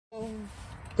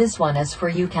This one is for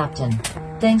you, Captain.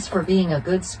 Thanks for being a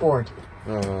good sport.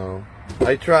 Oh,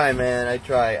 I try, man. I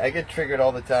try. I get triggered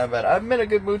all the time, but I'm in a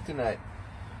good mood tonight.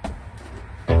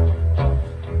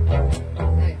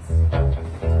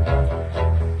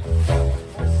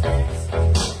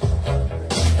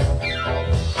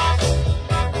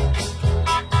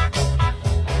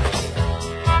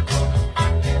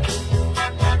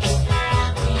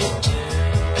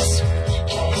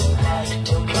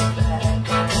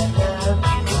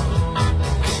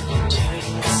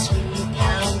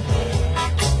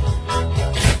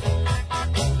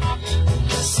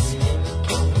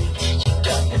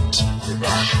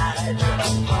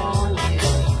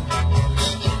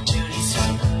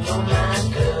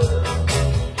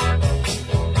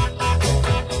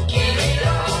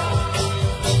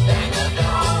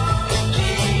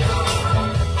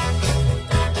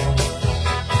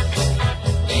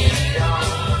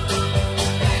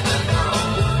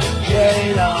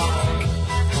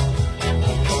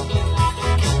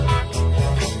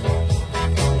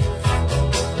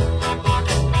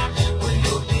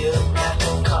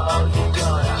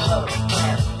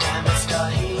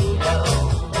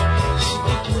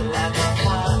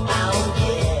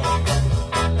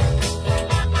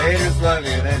 Love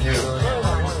you, they do.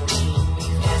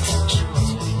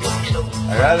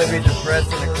 I'd rather be depressed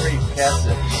than a creep,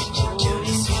 Captain.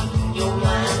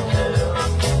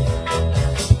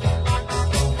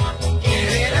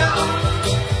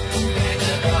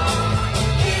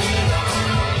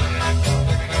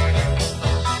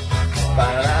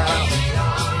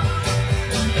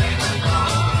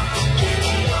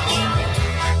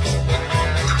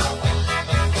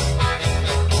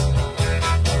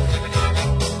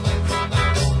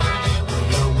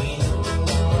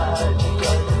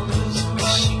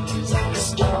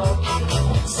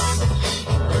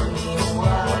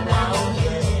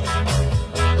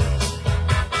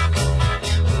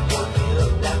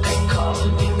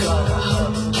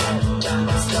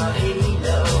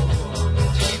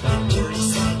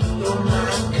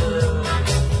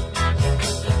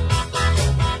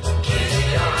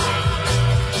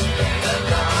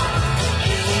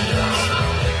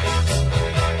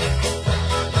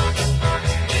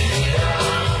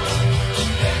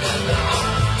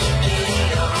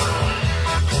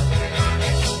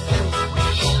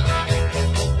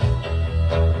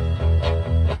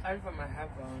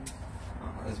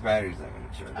 Battery's not gonna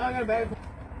charge. Oh, I got a battery.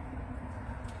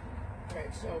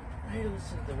 Alright, so I need to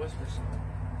listen to the Whisper song.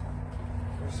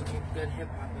 There's some good hip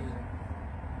hop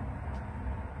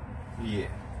music.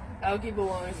 Yeah. Elkie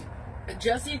belongs.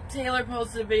 Jesse Taylor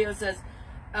posted a video that says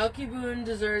Elkie Boone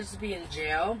deserves to be in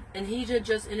jail, and he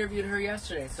just interviewed her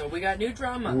yesterday. So we got new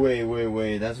drama.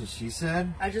 Wait. That's what she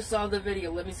said? I just saw the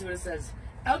video. Let me see what it says.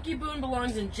 Elkie Boone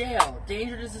belongs in jail.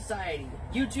 Danger to society.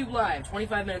 YouTube Live,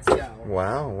 25 minutes ago.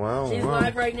 Wow. She's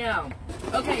live right now.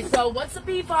 Okay, so what's the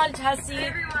beef on Tessie? Hey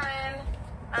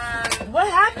everyone. What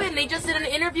happened? They just did an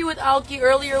interview with Elkie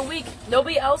earlier week.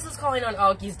 Nobody else is calling on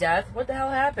Elkie's death. What the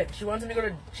hell happened? She wants him to go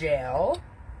to jail?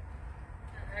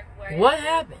 What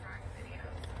happened?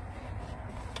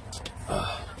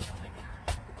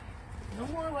 No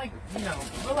more, like,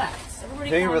 relax. Everybody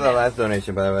Thank you for the last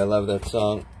donation, by the way. I love that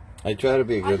song. I try to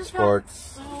be a good sport.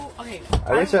 Okay,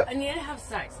 I need to have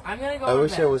sex. I'm gonna go. I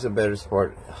wish I was a better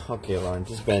sport. Okay, Lauren,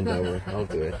 just bend over. I'll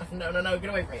do it. No, get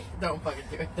away from me. Don't fucking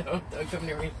do it. Don't come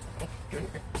near me.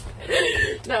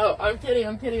 No, I'm kidding.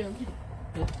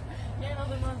 Yeah, no,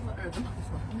 the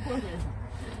Muslim.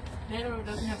 Nano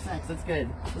doesn't have sex. That's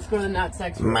good. Let's go to the not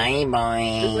sex room. My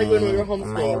boy. Just like when we were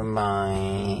homeschooled.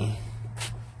 My boy.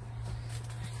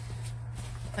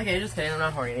 Okay, just kidding. I'm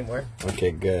not horny anymore. Okay,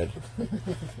 good.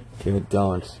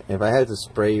 Don't. If I had to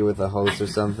spray you with a hose or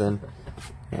something,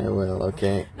 I will,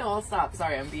 okay? No, I'll stop.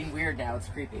 Sorry, I'm being weird now. It's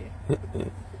creepy. I'll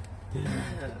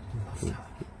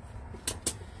stop.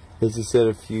 As you said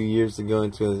a few years ago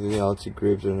into the altar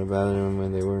groups in the bathroom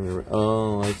when they weren't.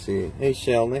 Oh, I see. Hey,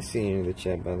 Shell, nice seeing you in the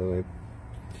chat, by the way.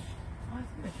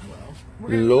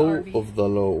 Low of the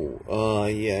low.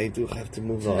 Yeah, I do have to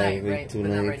move tonight, the right?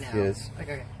 tonight. Right now. Yes.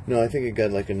 Okay. No, I think it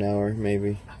got like an hour,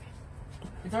 maybe.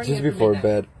 Okay. Just before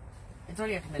bed. It's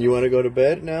already after midnight. You want to go to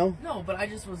bed now? No, but I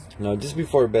just was. No, just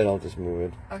before bed. I'll just move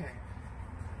it. Okay.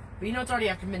 But you know it's already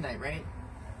after midnight, right?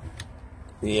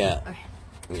 Yeah.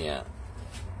 Okay. Yeah.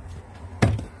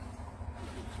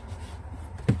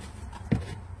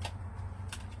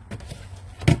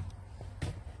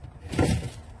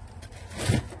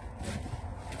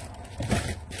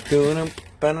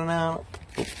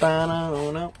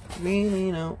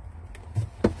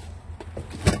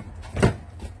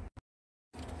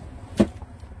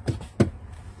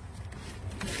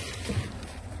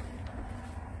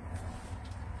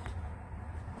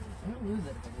 I'll lose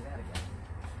it if I do that again.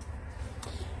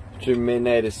 After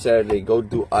midnight is Saturday. Go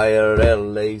do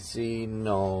IRL, Lacey.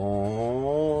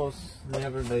 No, it's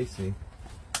never Lacey.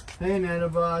 Hey,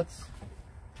 nanobots.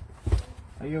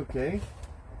 Are you okay?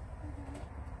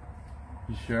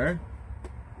 You sure?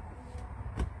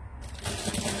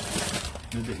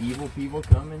 Did the evil people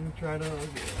come and try to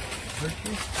hurt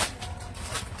you?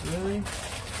 Really?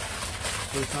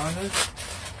 They found us?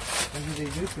 What did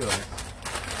they do to us?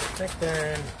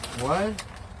 CAPTIAN. What?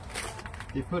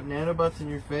 They put nanobots in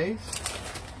your face?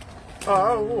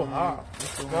 Oh,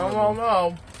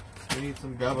 no. We need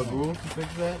some gabagool to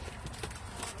fix that?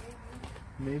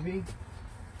 Maybe?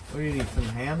 What do you need? Some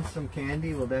ham, some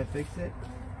candy? Will that fix it?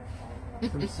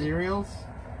 Some cereals?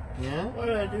 Yeah? Why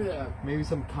did I do that? Maybe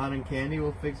some cotton candy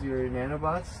will fix your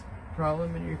nanobots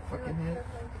problem in your fucking head?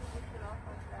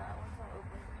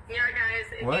 Yeah, guys,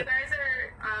 if What? you guys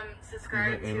are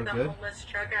subscribed They to look the good? homeless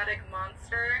drug addict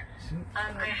monster,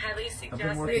 I highly I've been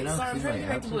suggest working Wait, out. sorry, I'm See trying to my make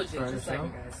the abs blue are juice. starting Just to a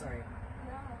second, show? guys. Sorry.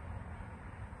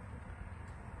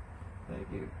 Thank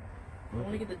you. I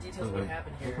want to get the details of what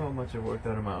happened Look how here. much I worked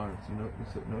out of my arms. You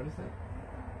notice that?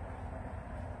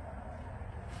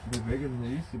 They're bigger than they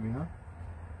used to be, huh?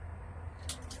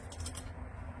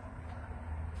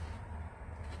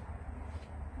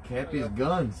 Cappy's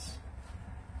guns.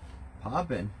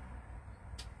 Popping.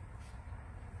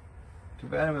 Too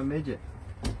bad I'm a midget.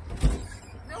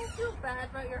 Don't feel bad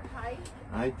about your height.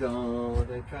 I don't.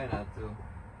 I try not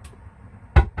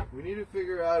to. We need to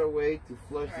figure out a way to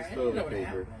flush Alright, this I don't know toilet what paper.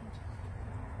 happened.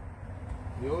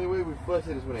 The only way we flush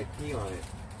it is when I pee on it.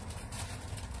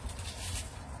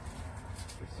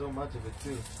 There's so much of it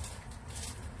too.